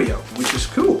 Ontario, which is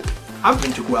cool. I've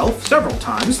been to Guelph several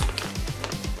times.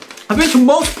 I've been to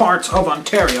most parts of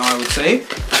Ontario, I would say.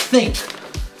 I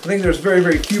think there's very,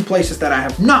 very few places that I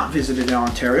have not visited in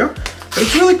Ontario. But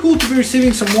it's really cool to be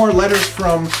receiving some more letters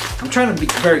from... I'm trying to be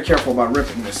very careful about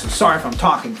ripping this, so sorry if I'm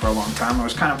talking for a long time. I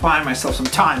was kind of buying myself some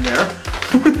time there.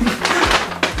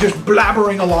 Just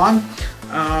blabbering along.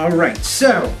 Alright,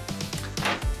 so...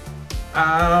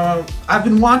 I've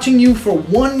been watching you for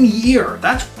 1 year.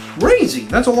 That's crazy.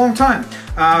 That's a long time.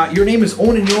 Your name is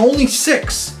Owen and you're only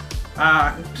 6.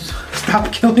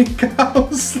 Stop killing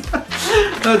cows.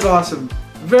 That's awesome.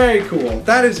 Very cool.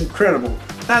 That is incredible.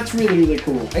 That's really, really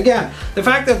cool. Again, the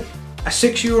fact that a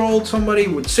 6-year-old somebody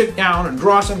would sit down and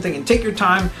draw something and take your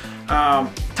time,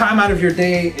 time out of your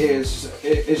day is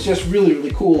just really,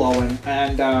 really cool, Owen.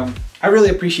 And I really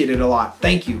appreciate it a lot.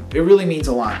 Thank you. It really means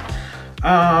a lot.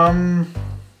 I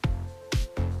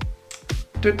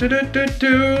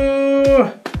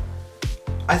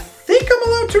think I'm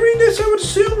allowed to read this, I would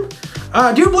assume.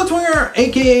 Dear Blitzwinger,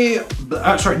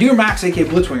 aka, Dear Max, aka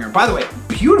Blitzwinger. By the way,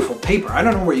 beautiful paper. I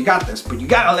don't know where you got this, but you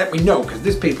gotta let me know because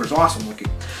this paper is awesome looking.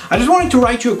 I just wanted to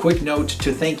write you a quick note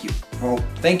to thank you. Well,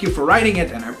 thank you for writing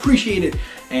it, and I appreciate it,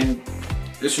 and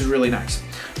this is really nice.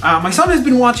 My son has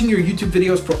been watching your YouTube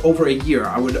videos for over a year.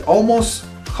 I would almost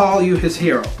call you his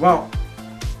hero. Well,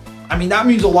 I mean, that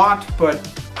means a lot, but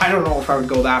I don't know if I would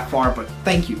go that far, but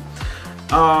thank you.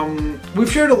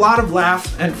 We've shared a lot of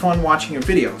laughs and fun watching your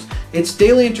videos. It's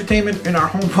daily entertainment in our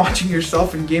home watching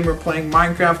yourself and gamer playing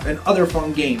Minecraft and other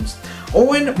fun games.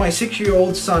 Owen, my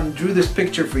 6-year-old son, drew this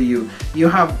picture for you. You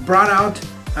have brought out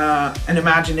an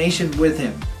imagination with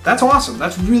him. That's awesome.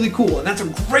 That's really cool. And that's a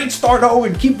great start,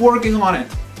 Owen. Keep working on it.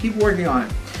 Keep working on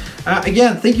it.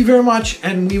 Again, thank you very much,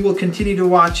 and we will continue to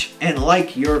watch and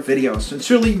like your videos.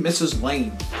 Sincerely, Mrs.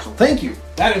 Lane. So thank you.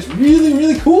 That is really,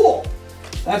 really cool.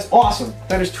 That's awesome.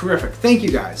 That is terrific. Thank you,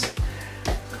 guys.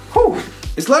 Whew.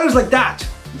 It's letters like that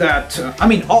I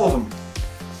mean, all of them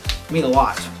mean a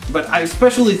lot. But I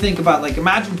especially think about, like,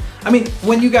 imagine, I mean,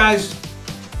 when you guys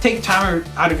take time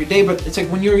out of your day, but it's like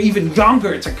when you're even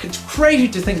younger, it's like, it's crazy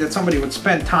to think that somebody would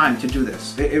spend time to do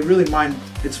this. It really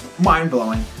it's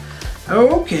mind-blowing.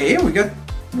 Okay, we got,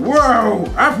 whoa,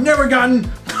 I've never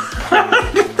gotten,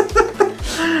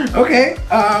 okay,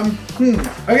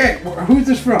 okay, who's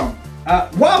this from?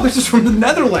 Wow, this is from the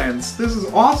Netherlands. This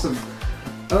is awesome.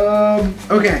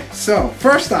 Okay, so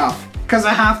first off, because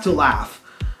I have to laugh,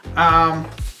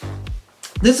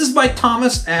 this is by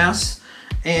Thomas S.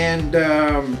 And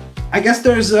I guess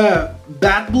there's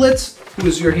Bat Blitz, who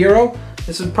is your hero.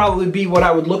 This would probably be what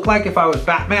I would look like if I was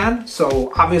Batman.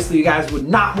 So obviously you guys would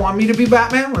not want me to be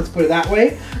Batman, let's put it that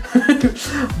way.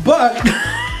 But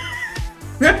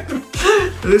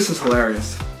this is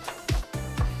hilarious.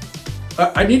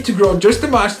 I need to grow just a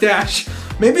mustache.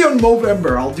 Maybe on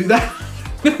Movember I'll do that.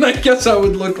 And I guess I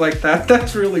would look like that.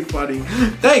 That's really funny.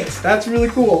 Thanks, that's really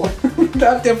cool.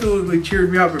 That definitely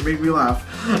cheered me up and made me laugh.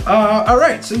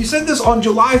 Alright, so you sent this on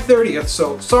July 30th,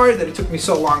 so sorry that it took me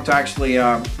so long to actually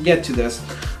get to this.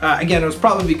 Again, it was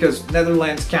probably because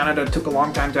Netherlands, Canada took a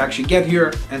long time to actually get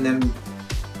here, and then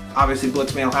obviously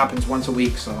Blitz Mail happens once a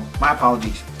week, so my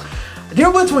apologies. Dear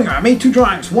Blitzwinger, I made 2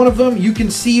 drawings. One of them, you can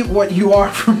see what you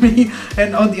are from me,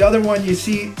 and on the other one, you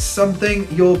see something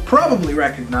you'll probably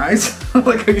recognize.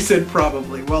 Like how you said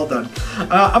probably, well done.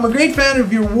 I'm a great fan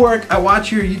of your work. I watch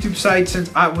your YouTube site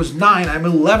since I was 9. I'm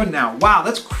 11 now. Wow,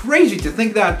 that's crazy to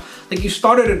think that, like, you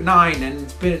started at 9, and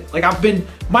it's been, like,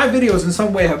 my videos in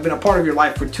some way have been a part of your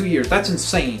life for 2 years. That's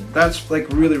insane. That's, like,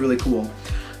 really, really cool.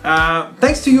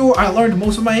 Thanks to you, I learned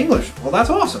most of my English. Well, that's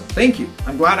awesome. Thank you.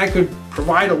 I'm glad I could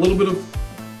provide a little bit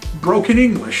of broken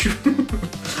English.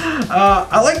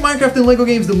 I like Minecraft and Lego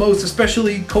games the most,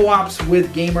 especially co-ops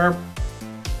with Gamer.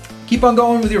 Keep on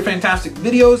going with your fantastic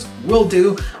videos. Will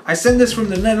do. I send this from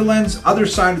the Netherlands, other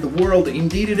side of the world.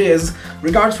 Indeed it is.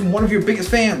 Regards from one of your biggest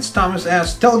fans, Thomas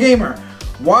S. Tell Gamer,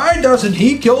 why doesn't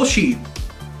he kill sheep?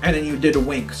 And then you did a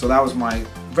wink, so that was my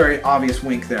very obvious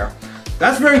wink there.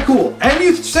 That's very cool. And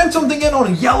you sent something in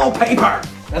on yellow paper.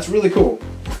 That's really cool.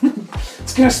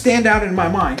 It's gonna stand out in my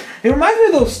mind. It reminds me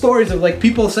of those stories of, like,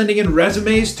 people sending in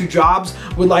resumes to jobs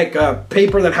with, like,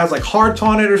 paper that has, like, hearts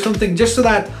on it or something, just so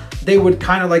that they would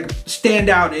kind of, like, stand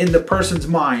out in the person's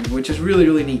mind, which is really,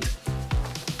 really neat.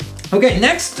 Okay,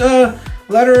 next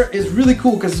letter is really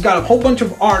cool because it's got a whole bunch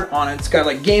of art on it. It's got,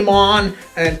 like, game on,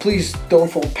 and please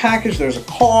don't fold package. There's a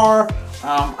car.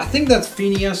 I think that's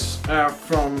Phineas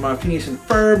from Phineas and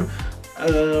Ferb.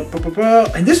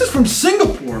 And this is from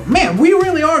Singapore. Man, we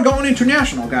really are going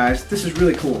international, guys. This is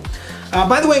really cool.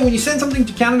 By the way, when you send something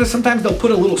to Canada, sometimes they'll put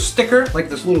a little sticker, like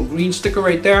this little green sticker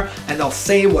right there, and they'll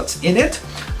say what's in it.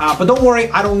 But don't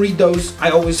worry, I don't read those. I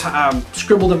always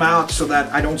scribble them out so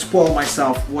that I don't spoil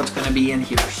myself what's going to be in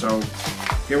here. So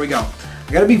here we go.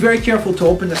 I got to be very careful to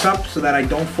open this up so that I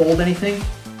don't fold anything.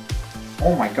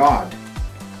 Oh my God.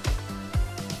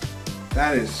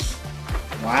 That is,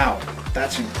 wow,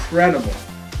 that's incredible.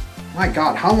 My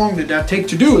God, how long did that take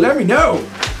to do? Let me know.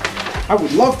 I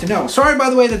would love to know. Sorry, by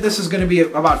the way, that this is going to be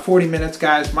about 40 minutes,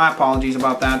 guys. My apologies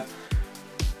about that.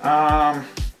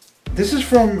 This is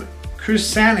from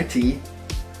Christianity,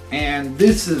 and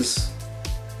this is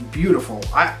beautiful.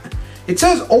 It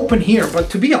says open here, but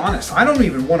to be honest, I don't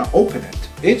even want to open it.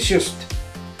 It's just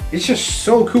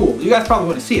so cool. You guys probably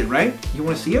want to see it, right? You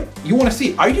want to see it? You want to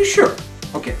see it? Are you sure?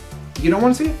 Okay. You don't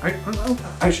want to see it?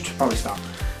 I should probably stop.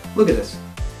 Look at this.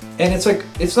 And it's like,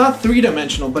 it's not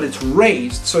 3-dimensional, but it's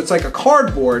raised. So it's like a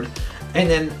cardboard, and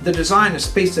then the design is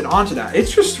pasted onto that.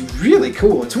 It's just really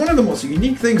cool. It's one of the most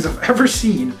unique things I've ever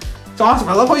seen. It's awesome.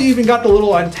 I love how you even got the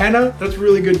little antenna. That's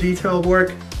really good detail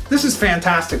work. This is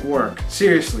fantastic work.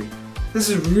 Seriously. This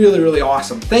is really, really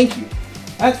awesome. Thank you.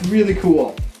 That's really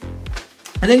cool.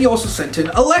 And then you also sent in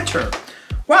a letter.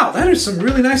 Wow, that is some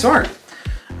really nice art.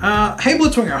 Hey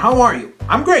Blitzwinger, how are you?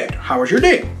 I'm great. How was your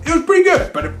day? It was pretty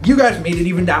good, but you guys made it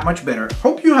even that much better.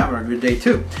 Hope you have a good day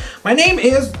too. My name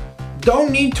is,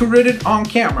 don't need to read it on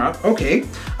camera. Okay.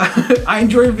 I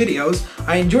enjoy your videos.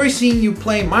 I enjoy seeing you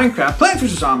play Minecraft, Plants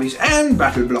vs. Zombies, and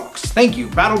Battle Blocks. Thank you.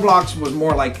 Battle Blocks was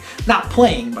more like not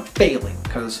playing, but failing,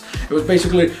 because it was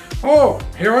basically Oh,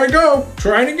 here I go,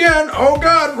 trying again. Oh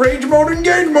God, rage mode,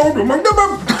 engage mode.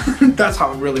 That's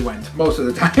how it really went most of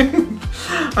the time.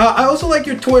 I also like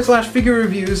your toy/figure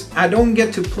reviews. I don't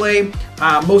get to play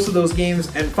most of those games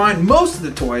and find most of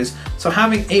the toys, so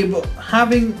having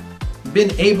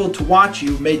been able to watch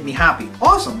you made me happy.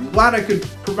 Awesome, I'm glad I could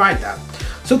provide that.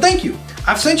 So thank you.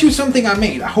 I've sent you something I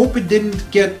made. I hope it didn't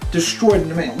get destroyed in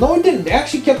the mail. No, it didn't. They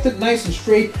actually kept it nice and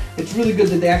straight. It's really good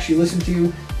that they actually listened to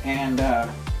you, and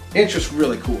it's just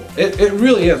really cool. It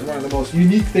really is one of the most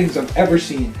unique things I've ever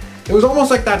seen. It was almost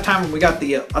like that time when we got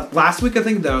the, last week I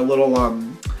think, the little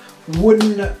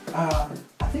wooden, I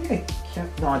think I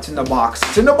kept, no, it's in the box.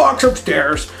 It's in the box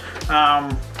upstairs.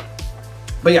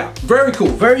 But yeah, very cool,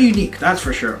 very unique, that's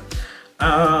for sure.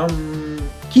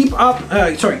 Keep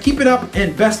it up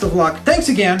and best of luck. Thanks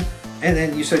again. And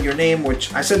then you said your name,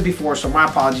 which I said before, so my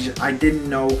apologies, I didn't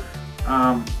know.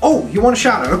 Oh, you want a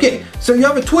shout out. Okay, so you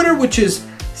have a Twitter, which is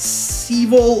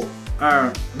Civil,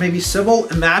 maybe Civil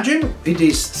Imagine. It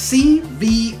is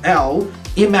CVL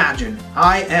Imagine.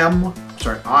 I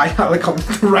like I'm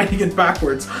writing it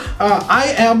backwards.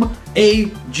 IMAGINE.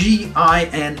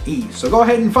 So go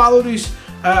ahead and follow this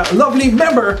lovely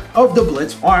member of the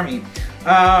Blitz Army.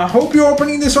 Hope you're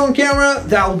opening this on camera.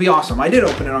 That will be awesome. I did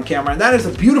open it on camera, and that is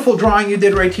a beautiful drawing you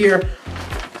did right here.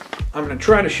 I'm gonna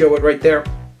try to show it right there.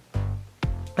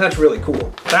 That's really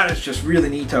cool. That is just really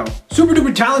neato. Super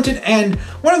duper talented and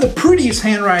one of the prettiest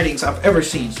handwritings I've ever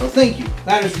seen. So thank you.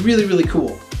 That is really, really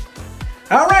cool.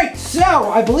 All right, so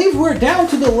I believe we're down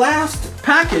to the last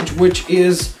package, which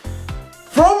is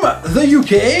from the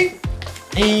UK,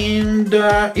 and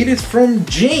it is from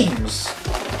James.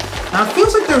 Now it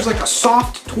feels like there's like a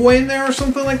soft toy in there or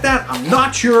something like that. I'm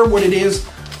not sure what it is.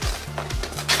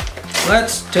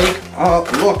 Let's take a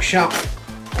look, shall we?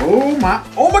 Oh my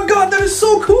God, that is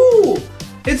so cool!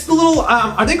 It's the little,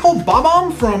 are they called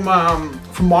Bob-omb from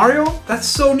Mario? That's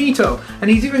so neato. And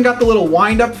he's even got the little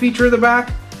wind-up feature in the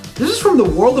back. This is from the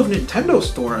World of Nintendo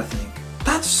store, I think.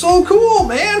 That's so cool,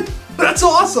 man! That's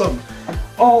awesome!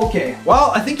 Okay,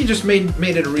 well, I think you just made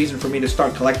it a reason for me to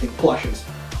start collecting plushes.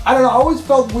 I don't know, I always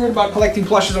felt weird about collecting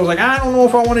plushes. I was like, I don't know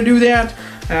if I want to do that.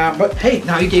 But hey,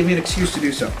 now you gave me an excuse to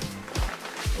do so.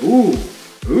 Ooh,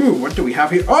 what do we have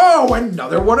here? Oh,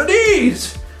 another one of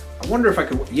these! I wonder if I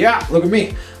could, yeah, look at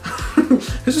me.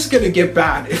 This is gonna get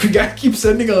bad. If you guys keep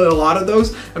sending a lot of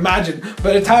those, imagine,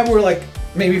 by the time we're like,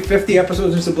 maybe 50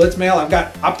 episodes into Blitz Mail, I've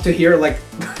got up to here like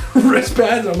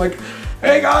wristbands. I'm like,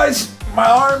 hey guys, my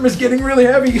arm is getting really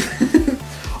heavy.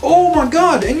 Oh my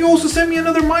God, and you also sent me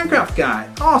another Minecraft guy.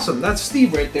 Awesome, that's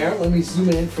Steve right there. Let me zoom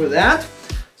in for that.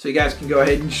 So you guys can go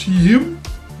ahead and see him.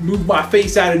 Move my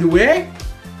face out of the way.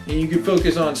 And you can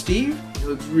focus on Steve. He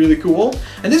looks really cool.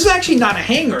 And this is actually not a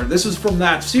hanger. This is from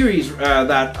that series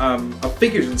of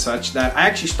figures and such that I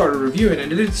actually started reviewing,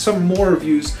 and I did some more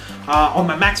reviews on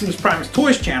my Maximus Primus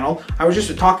Toys channel. I was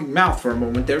just a talking mouth for a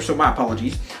moment there, so my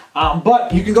apologies.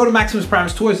 But you can go to Maximus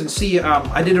Primus Toys and see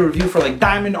I did a review for like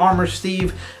Diamond Armor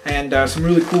Steve and some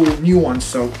really cool new ones,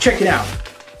 so check it out.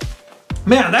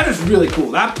 Man, that is really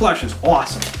cool. That plush is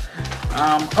awesome.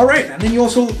 Alright, and then you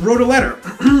also wrote a letter.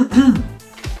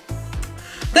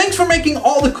 Thanks for making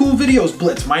all the cool videos,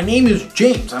 Blitz. My name is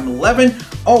James. I'm 11.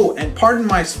 Oh, and pardon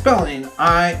my spelling.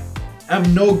 I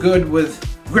am no good with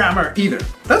grammar either.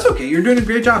 That's okay. You're doing a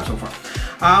great job so far.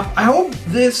 I hope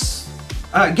this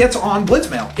gets on Blitz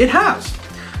Mail. It has.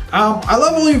 I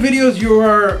love all your videos.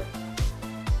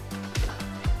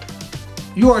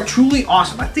 You are truly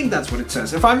awesome. I think that's what it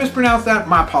says. If I mispronounce that,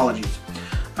 my apologies.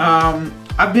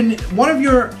 I've been in one of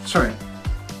your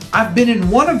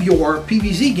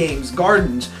PvZ games,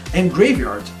 Gardens and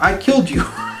Graveyards. I killed you.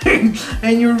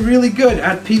 And you're really good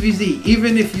at PvZ.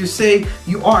 Even if you say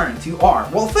you aren't, you are.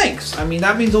 Well, thanks. I mean,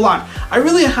 that means a lot. I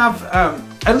really have, I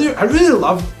really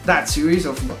love that series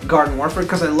of Garden Warfare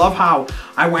because I love how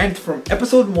I went from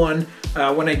episode 1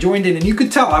 when I joined in, and you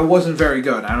could tell I wasn't very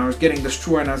good, and I was getting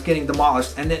destroyed and I was getting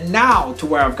demolished, and then now to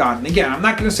where I've gotten. Again, I'm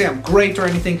not going to say I'm great or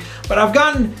anything, but I've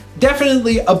gotten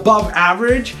definitely above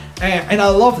average, and I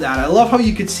love that. I love how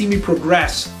you could see me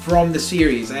progress from the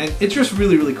series, and it's just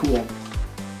really, really cool.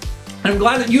 I'm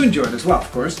glad that you enjoyed as well,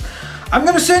 of course. I'm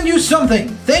going to send you something.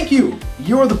 Thank you.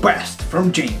 You're the best,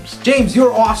 from James. James,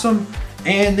 you're awesome.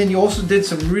 And then you also did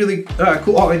some really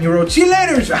cool, oh, and you wrote, see you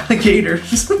later,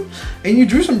 alligators. And you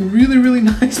drew some really, really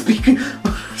nice,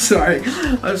 sorry,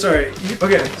 I'm sorry.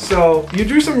 Okay, so you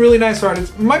drew some really nice art.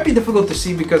 It might be difficult to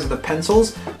see because of the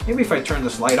pencils. Maybe if I turn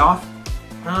this light off.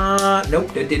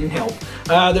 Nope, that didn't help.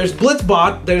 There's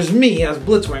Blitzbot, there's me as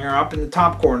Blitzwinger up in the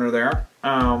top corner there.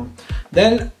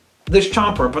 Then this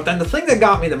Chomper, but then the thing that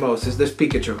got me the most is this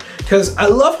Pikachu, because I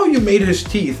love how you made his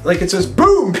teeth, like it says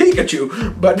boom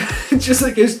Pikachu, but it's just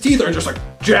like his teeth are just like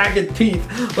jagged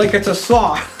teeth, like it's a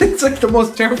saw. It's like the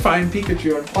most terrifying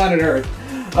Pikachu on planet Earth.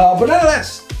 But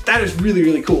nonetheless, that is really,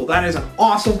 really cool. That is an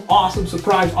awesome, awesome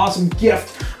surprise, awesome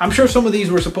gift. I'm sure some of these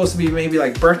were supposed to be maybe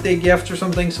like birthday gifts or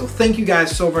something, so thank you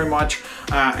guys so very much.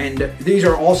 And these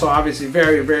are also obviously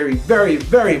very, very, very,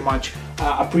 very much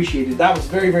appreciated. That was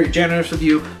very, very generous of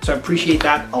you, so I appreciate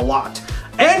that a lot.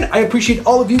 And I appreciate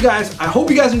all of you guys. I hope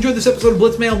you guys enjoyed this episode of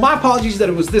Blitz Mail. My apologies that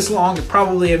it was this long. It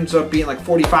probably ends up being like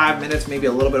 45 minutes, maybe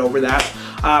a little bit over that.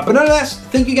 But nonetheless,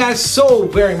 thank you guys so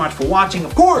very much for watching.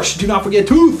 Of course, do not forget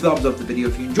to thumbs up the video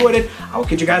if you enjoyed it. I will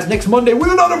catch you guys next Monday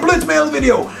with another Blitz Mail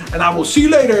video. And I will see you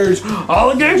later,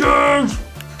 alligators!